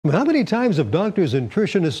How many times have doctors and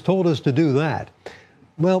nutritionists told us to do that?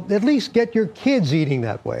 Well, at least get your kids eating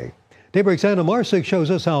that way. Daybreak's Anna Marsick shows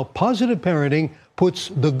us how positive parenting puts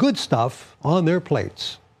the good stuff on their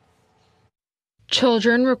plates.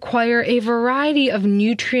 Children require a variety of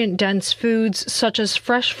nutrient-dense foods such as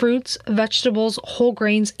fresh fruits, vegetables, whole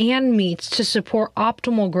grains, and meats to support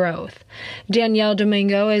optimal growth. Danielle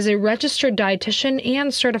Domingo is a registered dietitian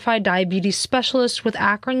and certified diabetes specialist with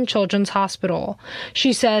Akron Children's Hospital.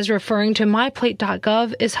 She says referring to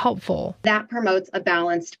myplate.gov is helpful. That promotes a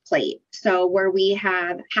balanced plate. So where we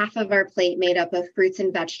have half of our plate made up of fruits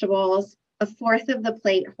and vegetables, a fourth of the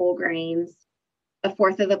plate whole grains, a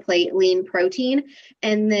fourth of the plate lean protein,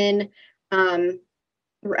 and then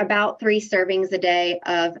about 3 servings a day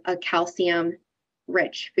of a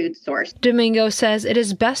calcium-rich food source. Domingo says it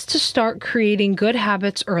is best to start creating good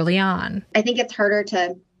habits early on. I think it's harder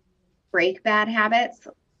to break bad habits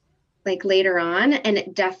like later on,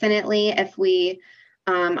 and definitely if we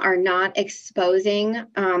are not exposing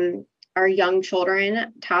our young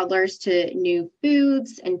children, toddlers, to new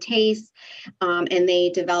foods and tastes, and they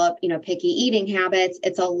develop, picky eating habits,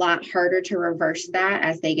 it's a lot harder to reverse that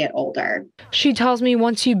as they get older. She tells me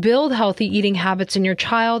once you build healthy eating habits in your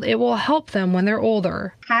child, it will help them when they're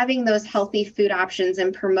older. Having those healthy food options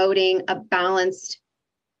and promoting a balanced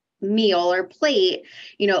meal or plate,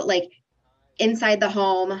 like inside the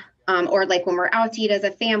home, or like when we're out to eat as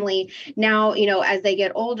a family. Now, as they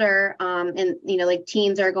get older, and, like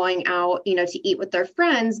teens are going out, to eat with their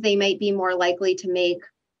friends, they might be more likely to make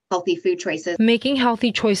healthy food choices. Making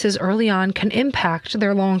healthy choices early on can impact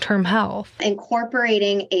their long-term health.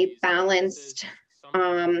 Incorporating a balanced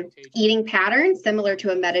eating pattern, similar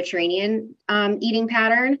to a Mediterranean eating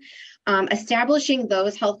pattern, establishing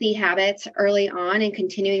those healthy habits early on and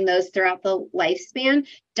continuing those throughout the lifespan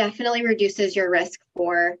definitely reduces your risk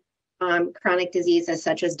for chronic diseases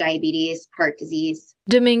such as diabetes, heart disease.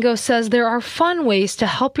 Domingo says there are fun ways to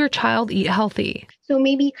help your child eat healthy. So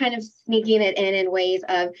maybe kind of sneaking it in ways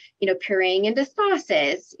of, pureeing into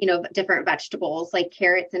sauces, different vegetables like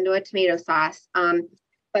carrots into a tomato sauce,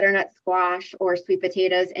 butternut squash or sweet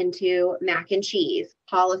potatoes into mac and cheese,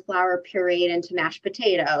 cauliflower pureed into mashed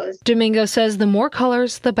potatoes. Domingo says the more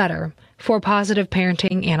colors, the better. For Positive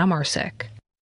Parenting, Anna Marsick.